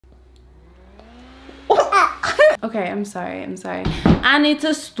Okay, I'm sorry. I need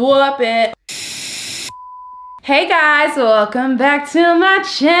to stop it. Hey guys, welcome back to my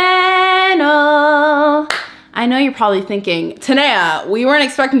channel. I know you're probably thinking, Teyana, we weren't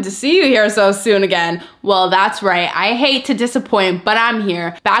expecting to see you here so soon again. Well, that's right. I hate to disappoint, but I'm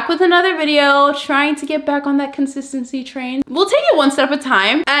here. Back with another video, trying to get back on that consistency train. We'll take it one step at a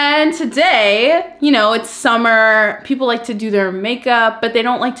time. And today, you know, it's summer. People like to do their makeup, but they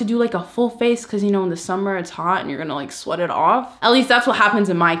don't like to do like a full face because, you know, in the summer it's hot and you're gonna like sweat it off. At least that's what happens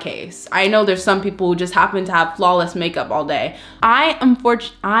in my case. I know there's some people who just happen to have flawless makeup all day. I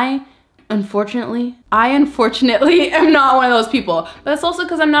unfortunately am not one of those people, but it's also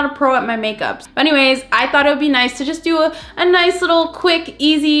because I'm not a pro at my makeup. But anyways, I thought it would be nice to just do a nice little quick,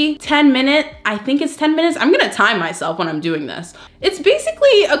 easy 10-minute, I think it's 10 minutes. I'm gonna time myself when I'm doing this. It's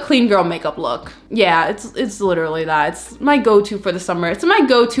basically a clean girl makeup look. Yeah, it's literally that. It's my go-to for the summer. It's my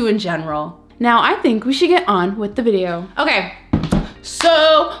go-to in general. Now I think we should get on with the video. Okay,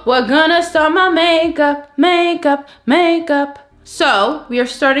 so we're gonna start my makeup. So we are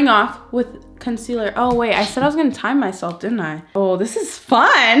starting off with concealer. Oh wait, I said I was gonna time myself, didn't I? Oh, this is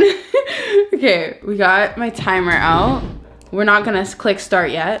fun. Okay, we got my timer out. We're not gonna click start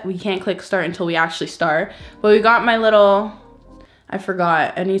yet. We can't click start until we actually start. But we got my little, I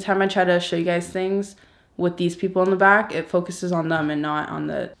forgot, anytime I try to show you guys things with these people in the back, it focuses on them and not on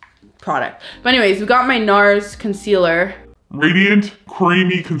the product. But anyways, we got my Nars concealer. Radiant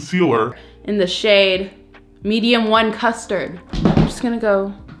Creamy Concealer. In the shade Medium 1 Custard. I'm just gonna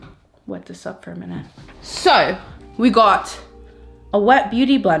go wet this up for a minute. So, we got a wet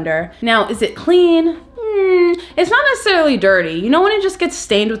beauty blender. Now, is it clean? It's not necessarily dirty. You know when it just gets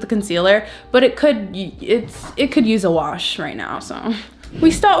stained with the concealer? But it could use a wash right now, so.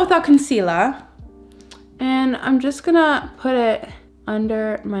 We start with our concealer. And I'm just gonna put it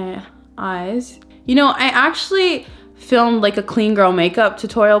under my eyes. You know, I actually filmed like a clean girl makeup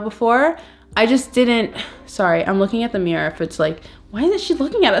tutorial before. I just didn't, sorry, I'm looking at the mirror if it's like, why isn't she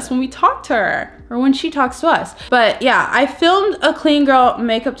looking at us when we talk to her or when she talks to us? But yeah, I filmed a clean girl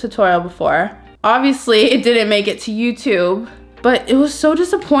makeup tutorial before. Obviously it didn't make it to YouTube, but it was so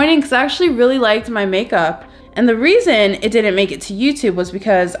disappointing because I actually really liked my makeup. And the reason it didn't make it to YouTube was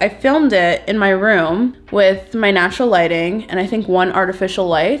because I filmed it in my room with my natural lighting and I think one artificial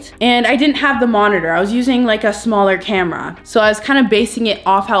light. And I didn't have the monitor. I was using like a smaller camera. So I was kind of basing it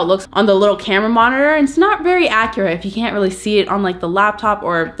off how it looks on the little camera monitor. And it's not very accurate if you can't really see it on like the laptop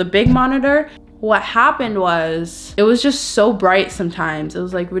or the big monitor. What happened was, it was just so bright sometimes. It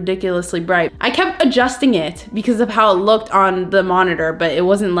was like ridiculously bright. I kept adjusting it because of how it looked on the monitor, but it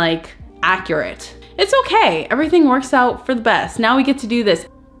wasn't like accurate. It's okay, everything works out for the best. Now we get to do this.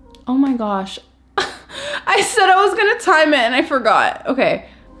 Oh my gosh. I said I was gonna time it and I forgot. Okay,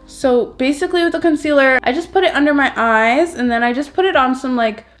 so basically with the concealer, I just put it under my eyes and then I just put it on some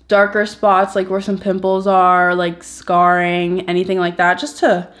like darker spots, like where some pimples are, like scarring, anything like that, just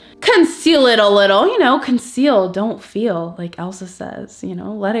to conceal it a little. You know, conceal, don't feel, like Elsa says, you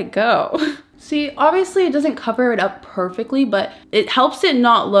know, let it go. See, obviously it doesn't cover it up perfectly, but it helps it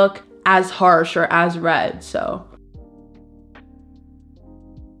not look as harsh or as red, so.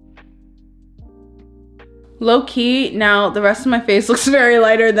 Low key, now the rest of my face looks very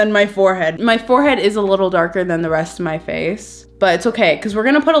lighter than my forehead. My forehead is a little darker than the rest of my face, but it's okay because we're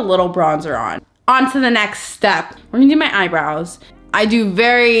gonna put a little bronzer on. On to the next step. We're gonna do my eyebrows. I do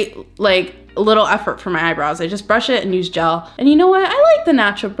very like little effort for my eyebrows. I just brush it and use gel. And you know what? I like the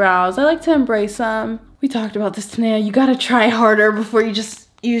natural brows. I like to embrace them. We talked about this today. You gotta try harder before you just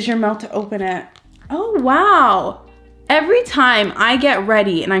use your mouth to open it. Oh, wow. Every time I get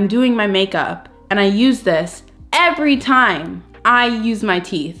ready and I'm doing my makeup and I use this, every time I use my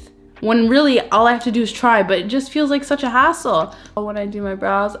teeth. When really all I have to do is try, but it just feels like such a hassle. When I do my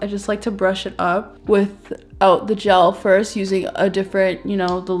brows, I just like to brush it up without the gel first, using a different, you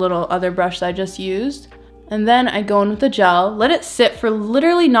know, the little other brush that I just used. And then I go in with the gel, let it sit for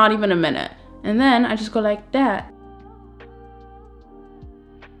literally not even a minute. And then I just go like that.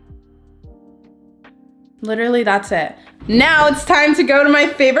 Literally, that's it. Now it's time to go to my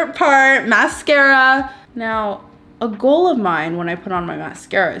favorite part, mascara. Now, a goal of mine when I put on my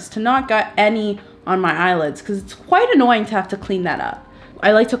mascara is to not get any on my eyelids because it's quite annoying to have to clean that up.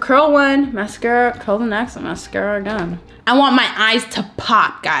 I like to curl one, mascara, curl the next, and mascara again. I want my eyes to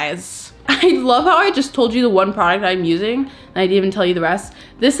pop, guys. I love how I just told you the one product I'm using and I didn't even tell you the rest.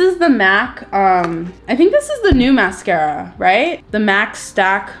 This is the M.A.C, I think this is the new mascara, right? The M.A.C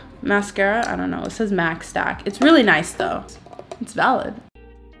Stack mascara. I don't know, it says M.A.C Stack. It's really nice though. It's valid.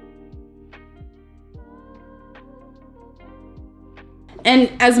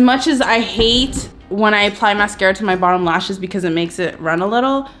 And as much as I hate when I apply mascara to my bottom lashes because it makes it run a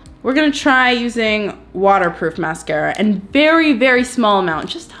little. We're gonna try using waterproof mascara and very, very small amount,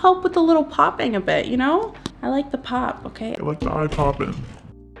 just to help with the little popping a bit, you know? I like the pop, okay? I like the eye popping.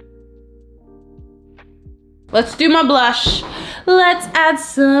 Let's do my blush. Let's add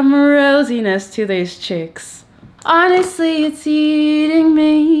some rosiness to these cheeks. Honestly, it's eating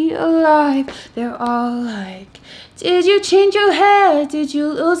me alive. They're all like, did you change your hair? Did you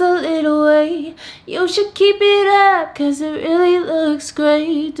lose a little weight? You should keep it up, cause it really looks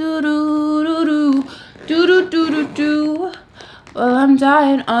great. Do do do do, do do do do do. Well, I'm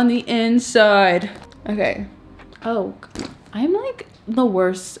dying on the inside. Okay. Oh, I'm like the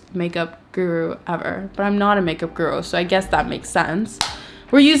worst makeup guru ever, but I'm not a makeup guru, so I guess that makes sense.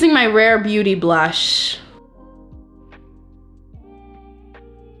 We're using my Rare Beauty blush.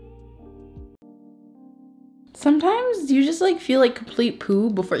 Sometimes you just like feel like complete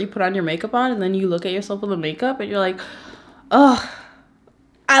poo before you put on your makeup on, and then you look at yourself with the makeup and you're like, oh,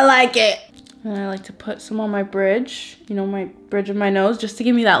 I like it. And I like to put some on my bridge, you know, my bridge of my nose, just to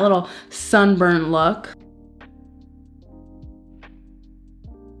give me that little sunburn look.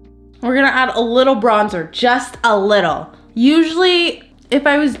 We're gonna add a little bronzer, just a little. Usually, if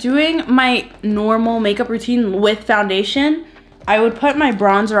I was doing my normal makeup routine with foundation, I would put my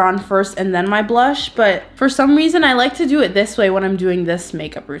bronzer on first and then my blush, but for some reason I like to do it this way when I'm doing this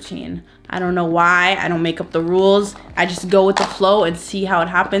makeup routine. I don't know why, I don't make up the rules. I just go with the flow and see how it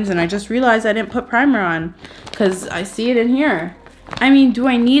happens, and I just realized I didn't put primer on because I see it in here. I mean, do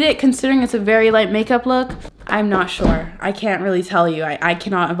I need it considering it's a very light makeup look? I'm not sure. I can't really tell you. I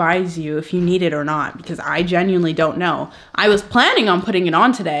cannot advise you if you need it or not because I genuinely don't know. I was planning on putting it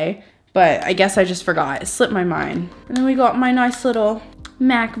on today, but I guess I just forgot. It slipped my mind. And then we got my nice little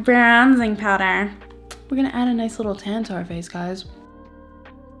M.A.C bronzing powder. We're gonna add a nice little tan to our face, guys.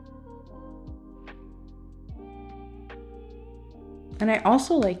 And I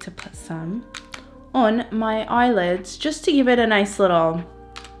also like to put some on my eyelids just to give it a nice little,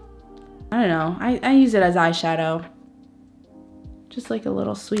 I don't know, I use it as eyeshadow. Just like a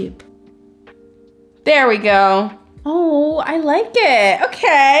little sweep. There we go. Oh, I like it.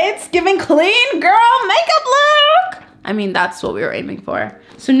 Okay, it's giving clean girl makeup look. I mean, that's what we were aiming for.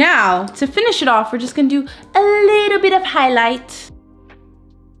 So now, to finish it off, we're just gonna do a little bit of highlight.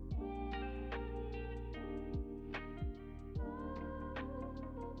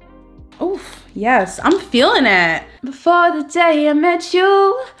 Oof, yes, I'm feeling it. Before the day I met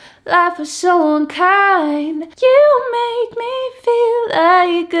you, life was so unkind. You make me feel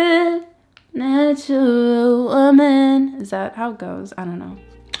like a natural woman. Is that how it goes? I don't know.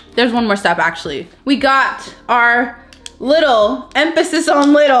 There's one more step actually. We got our little, emphasis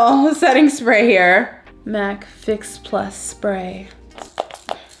on little, setting spray here. M.A.C Fix Plus spray.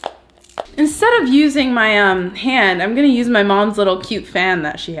 Instead of using my hand, I'm gonna use my mom's little cute fan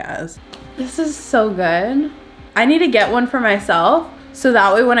that she has. This is so good. I need to get one for myself so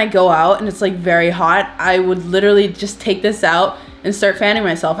that way when I go out and it's like very hot, I would literally just take this out and start fanning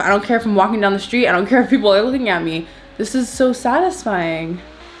myself. I don't care if I'm walking down the street. I don't care if people are looking at me. This is so satisfying.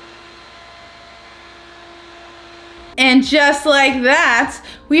 And just like that,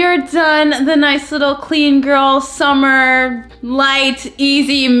 we are done the nice little clean girl summer light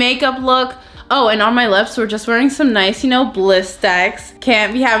easy makeup look. Oh, and on my lips, we're just wearing some nice, you know, bliss sticks.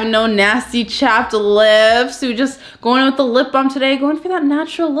 Can't be having no nasty chapped lips. We're just going with the lip balm today, going for that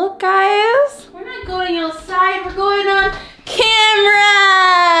natural look, guys. We're not going outside, we're going on camera.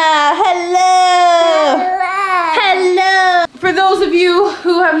 Hello. Hello. For those of you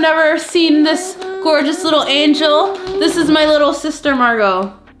who have never seen this gorgeous little angel, this is my little sister,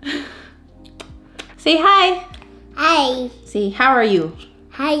 Margot. Say hi. Hi. Say, how are you?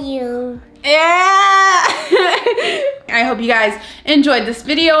 Hi, you. Yeah! I hope you guys enjoyed this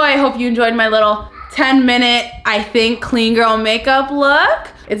video. I hope you enjoyed my little 10-minute, I think, clean girl makeup look.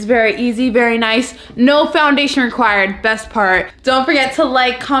 It's very easy, very nice. No foundation required, best part. Don't forget to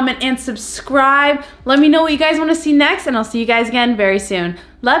like, comment, and subscribe. Let me know what you guys want to see next, and I'll see you guys again very soon.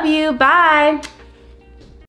 Love you, bye.